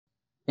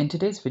In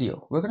today's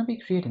video, we're going to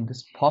be creating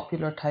this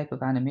popular type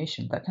of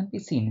animation that can be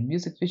seen in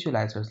music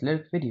visualizers,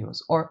 lyric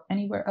videos, or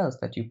anywhere else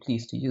that you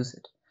please to use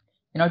it.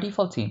 In our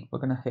default scene, we're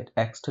going to hit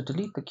X to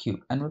delete the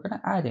cube, and we're going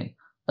to add in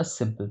a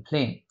simple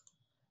plane.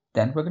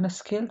 Then we're going to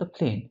scale the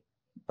plane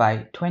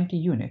by 20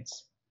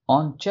 units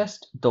on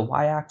just the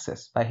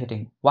Y-axis by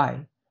hitting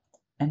Y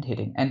and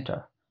hitting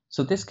enter.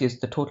 So this gives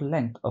the total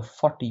length of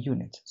 40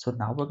 units. So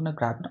now we're going to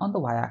grab it on the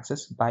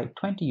Y-axis by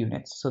 20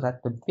 units so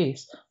that the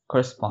base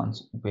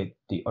corresponds with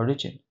the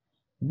origin.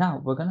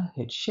 Now we're going to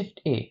hit Shift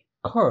A,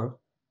 curve,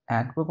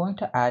 and we're going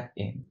to add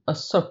in a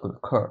circle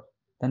curve.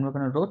 Then we're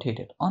going to rotate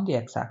it on the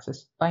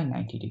X-axis by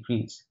 90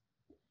 degrees.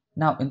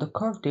 Now in the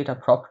curve data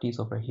properties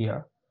over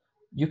here,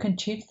 you can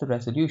change the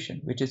resolution,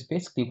 which is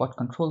basically what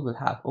control will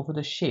have over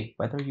the shape,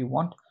 whether you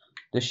want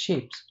the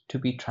shapes to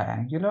be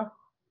triangular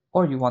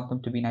or you want them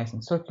to be nice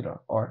and circular,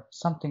 or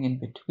something in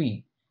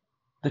between.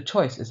 The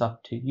choice is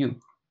up to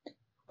you.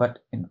 But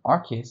in our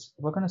case,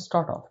 we're going to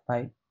start off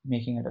by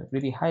making it a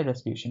really high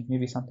resolution,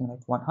 maybe something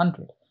like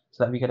 100,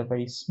 so that we get a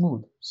very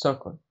smooth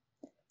circle.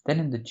 Then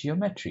in the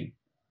geometry,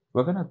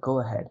 we're going to go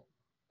ahead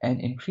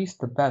and increase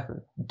the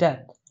bevel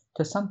depth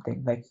to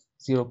something like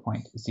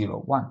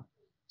 0.01,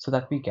 so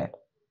that we get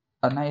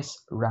a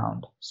nice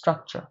round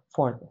structure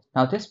for this.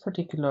 Now this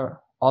particular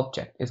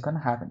object is going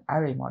to have an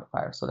array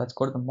modifier, so let's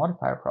go to the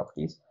modifier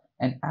properties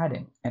and add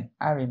in an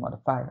array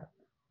modifier.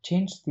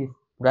 Change the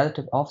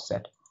relative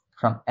offset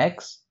from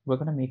X, we're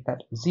going to make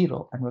that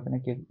 0, and we're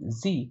going to give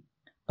Z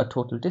a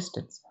total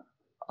distance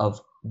of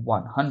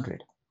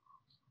 100.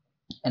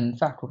 And in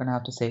fact, we're going to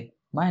have to say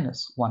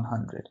minus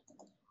 100.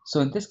 So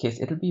in this case,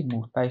 it'll be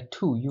moved by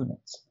 2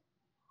 units.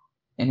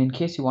 And in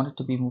case you want it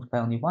to be moved by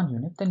only 1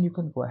 unit, then you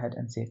can go ahead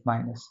and say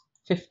minus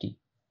 50.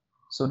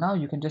 So now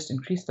you can just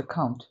increase the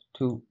count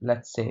to,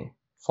 let's say,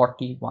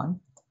 41,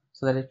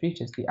 so that it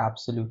reaches the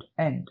absolute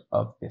end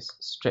of this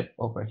strip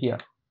over here.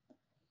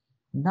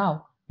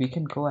 Now we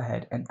can go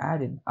ahead and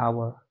add in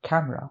our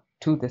camera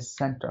to this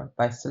center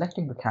by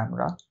selecting the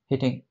camera,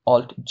 hitting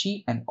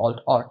Alt-G and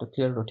Alt-R to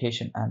clear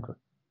rotation and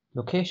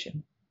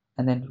location,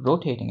 and then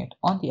rotating it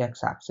on the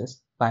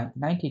X-axis by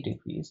 90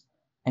 degrees,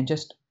 and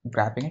just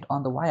grabbing it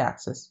on the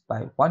Y-axis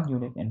by 1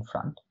 unit in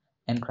front,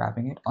 and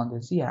grabbing it on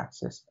the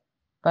Z-axis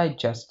by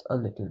just a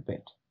little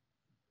bit.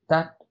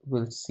 That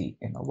we'll see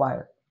in a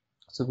while.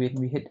 So when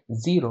we hit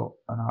 0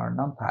 on our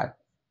numpad,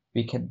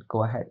 we can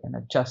go ahead and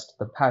adjust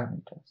the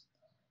parameters.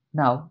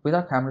 Now, with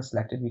our camera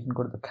selected, we can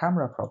go to the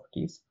camera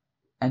properties,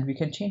 and we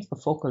can change the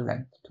focal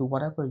length to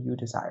whatever you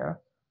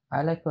desire.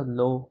 I like a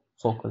low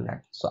focal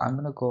length, so I'm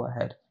going to go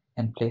ahead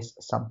and place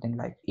something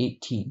like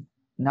 18.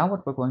 Now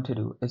what we're going to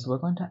do is we're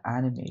going to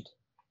animate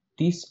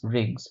these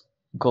rings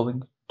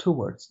going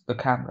towards the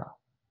camera.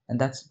 And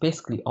that's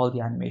basically all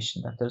the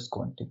animation that there's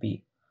going to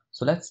be.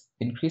 So let's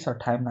increase our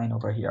timeline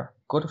over here.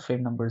 Go to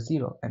frame number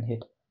 0 and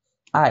hit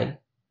I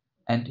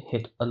and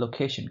hit a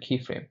location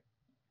keyframe.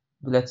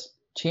 Let's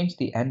change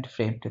the end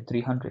frame to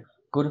 300.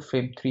 Go to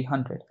frame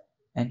 300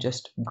 and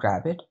just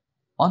grab it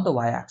on the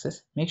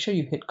Y-axis. Make sure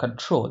you hit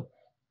Control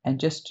and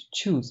just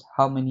choose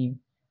how many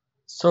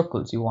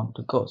circles you want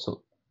to go.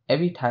 So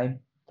every time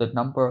the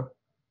number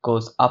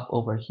goes up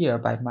over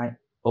here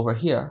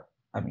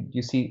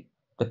you see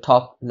the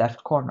top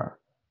left corner,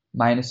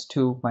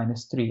 -2,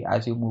 -3.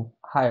 As you move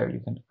higher,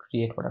 you can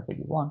create whatever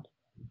you want.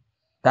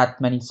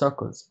 That many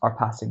circles are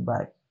passing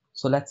by.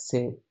 So let's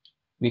say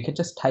we can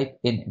just type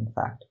in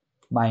fact,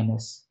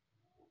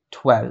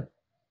 -12,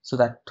 so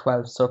that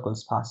 12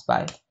 circles pass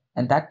by,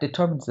 and that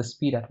determines the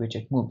speed at which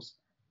it moves.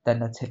 Then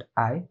let's hit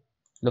I,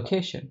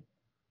 location,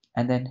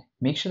 and then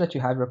make sure that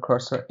you have your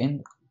cursor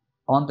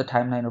on the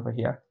timeline over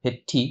here,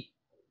 hit T,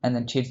 and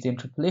then change the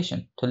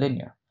interpolation to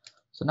linear.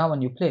 So now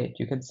when you play it,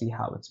 you can see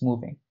how it's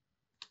moving.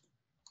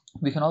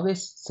 We can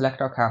always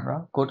select our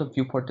camera, go to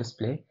viewport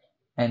display,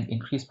 and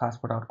increase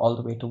passport out all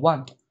the way to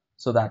 1,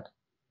 so that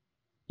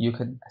you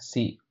can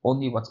see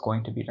only what's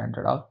going to be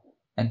rendered out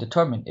and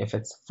determine if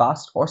it's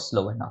fast or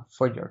slow enough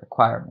for your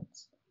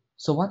requirements.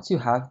 So once you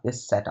have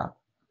this set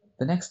up,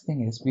 the next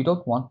thing is we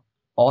don't want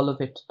all of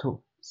it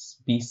to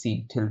be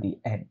seen till the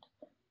end,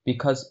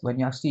 because when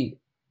you actually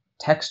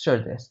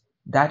texture this,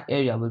 that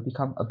area will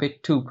become a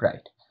bit too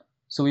bright.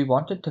 So we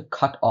want it to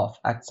cut off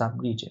at some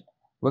region.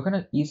 We're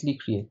going to easily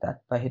create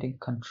that by hitting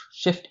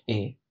Shift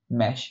A,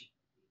 Mesh,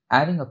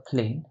 adding a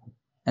plane,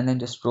 and then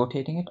just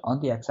rotating it on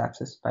the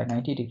X-axis by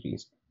 90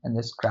 degrees, and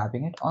just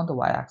grabbing it on the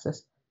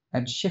Y-axis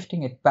and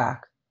shifting it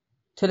back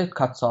till it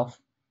cuts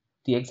off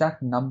the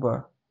exact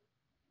number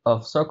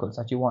of circles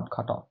that you want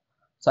cut off.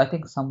 So I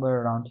think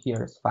somewhere around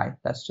here is fine.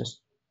 Let's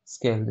just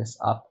scale this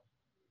up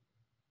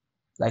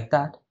like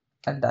that,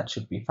 and that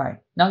should be fine.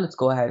 Now let's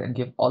go ahead and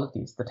give all of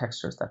these the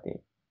textures that they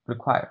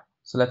require.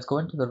 So let's go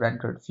into the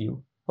rendered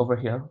view. Over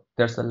here,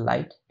 there's a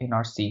light in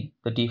our scene,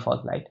 the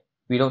default light.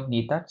 We don't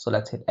need that, so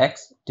let's hit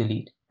X,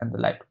 delete, and the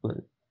light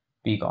will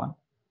be gone.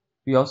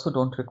 We also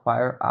don't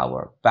require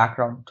our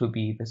background to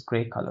be this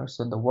gray color,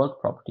 so in the world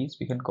properties,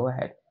 we can go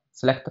ahead,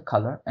 select the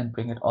color, and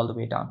bring it all the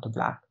way down to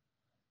black.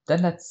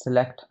 Then let's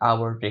select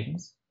our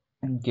rings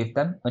and give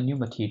them a new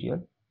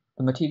material.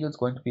 The material is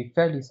going to be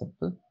fairly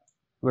simple.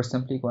 We're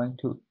simply going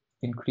to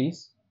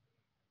increase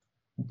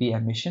the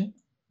emission.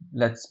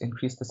 Let's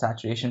increase the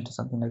saturation to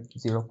something like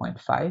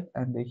 0.5,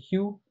 and the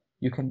hue,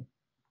 you can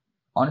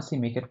honestly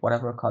make it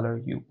whatever color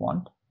you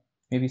want,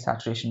 maybe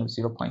saturation of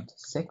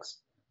 0.6,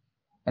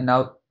 and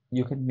now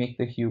you can make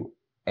the hue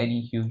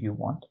any hue you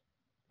want.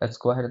 Let's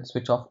go ahead and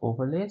switch off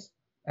overlays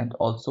and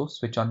also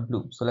switch on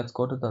bloom. So let's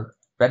go to the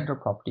render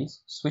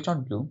properties, switch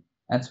on bloom,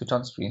 and switch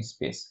on screen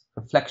space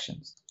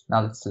reflections.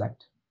 Now let's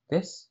select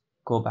this,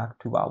 go back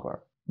to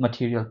our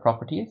material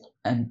properties,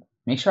 and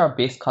make sure our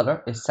base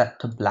color is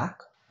set to black,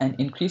 and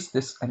increase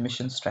this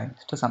emission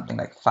strength to something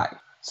like 5.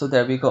 So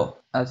there we go.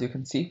 As you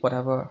can see,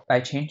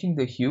 by changing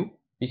the hue,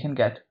 we can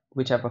get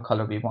whichever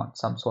color we want,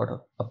 some sort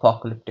of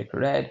apocalyptic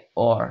red,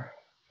 or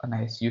a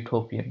nice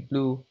utopian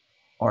blue,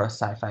 or a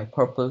sci-fi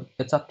purple.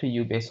 It's up to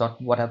you based on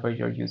whatever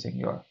you're using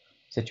your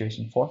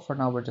situation for. For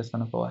now, we're just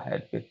going to go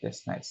ahead with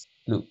this nice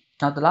blue.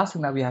 Now, the last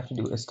thing that we have to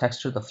do is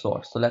texture the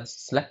floor. So let's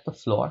select the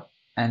floor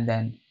and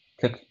then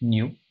click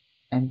new,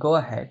 and go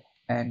ahead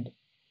and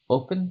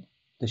open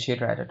the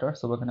shader editor.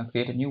 So we're going to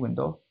create a new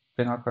window,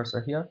 bring our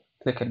cursor here,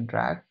 click and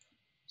drag,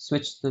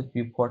 switch the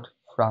viewport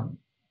from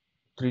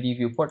 3D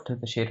viewport to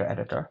the shader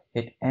editor,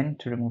 hit N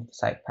to remove the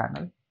side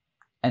panel,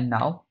 and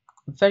now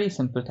very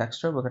simple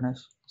texture. We're going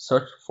to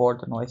search for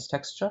the noise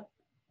texture.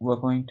 We're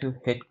going to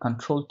hit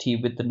Control T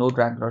with the node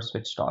wrangler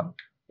switched on.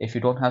 If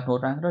you don't have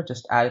node wrangler,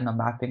 just add in a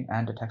mapping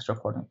and a texture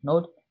coordinate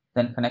node,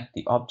 then connect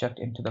the object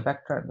into the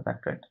vector and the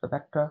vector into the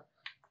vector,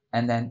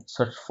 and then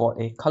search for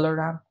a color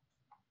ramp,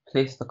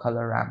 place the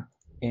color ramp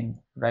in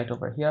right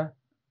over here,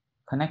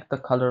 connect the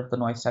color of the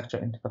noise texture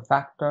into the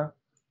factor,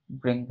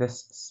 bring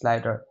this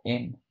slider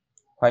in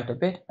quite a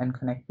bit, and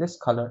connect this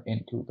color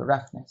into the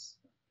roughness.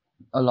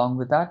 Along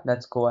with that,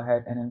 let's go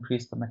ahead and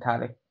increase the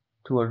metallic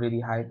to a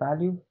really high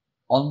value,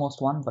 almost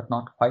 1 but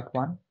not quite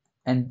 1.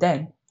 And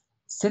then,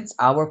 since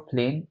our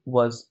plane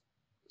was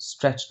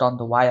stretched on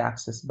the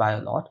y-axis by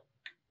a lot,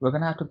 we're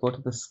going to have to go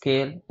to the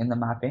scale in the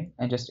mapping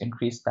and just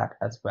increase that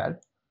as well.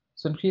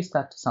 So increase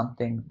that to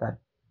something that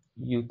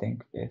you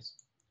think is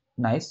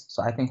nice.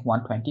 So I think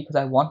 120, because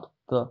I want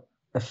the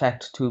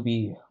effect to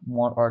be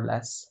more or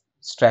less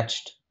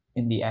stretched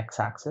in the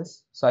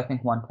x-axis. So I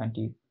think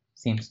 120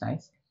 seems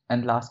nice.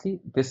 And lastly,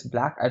 this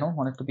black, I don't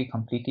want it to be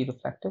completely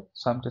reflective,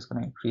 so I'm just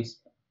going to increase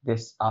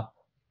this up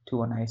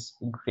to a nice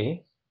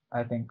gray.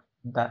 I think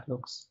that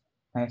looks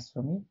nice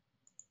for me.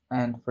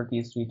 And for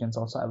these regions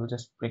also, I will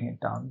just bring it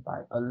down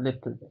by a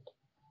little bit.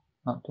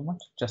 Not too much,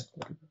 just a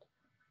little bit.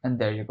 And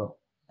there you go.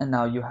 And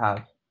now you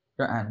have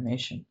your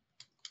animation.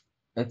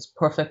 It's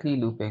perfectly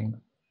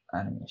looping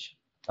animation.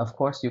 Of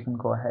course, you can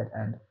go ahead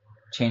and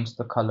change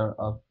the color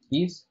of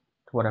these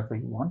to whatever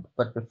you want.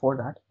 But before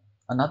that,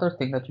 another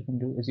thing that you can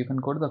do is you can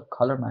go to the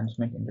color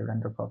management in the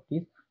render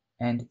properties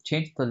and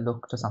change the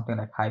look to something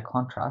like high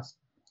contrast,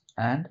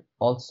 and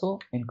also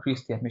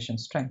increase the emission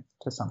strength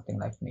to something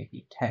like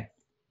maybe 10.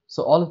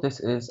 So all of this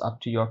is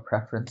up to your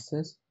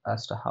preferences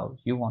as to how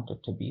you want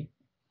it to be.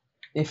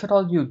 If at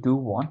all you do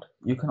want,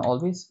 you can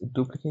always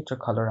duplicate your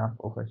color ramp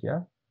over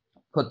here,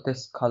 put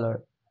this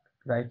color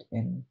right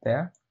in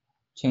there,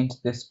 change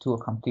this to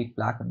a complete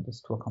black and this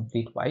to a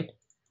complete white,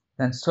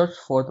 then search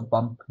for the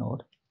bump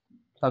node,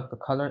 plug the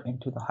color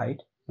into the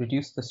height,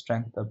 reduce the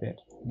strength a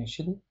bit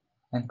initially,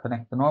 and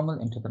connect the normal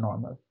into the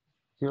normal,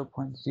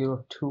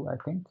 0.02 I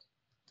think,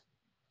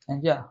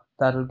 and yeah,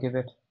 that'll give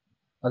it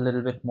a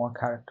little bit more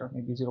character,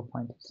 maybe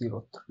 0.03.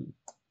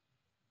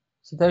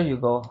 So there you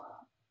go.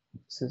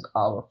 This is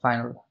our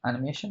final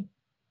animation.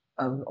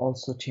 I will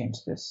also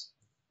change this.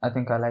 I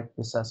think I like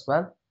this as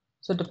well.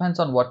 So it depends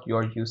on what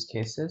your use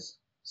case is.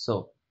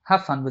 So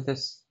have fun with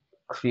this,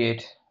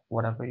 create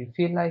whatever you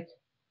feel like.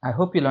 I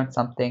hope you learned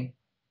something,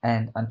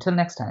 and until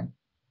next time,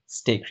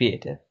 stay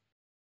creative.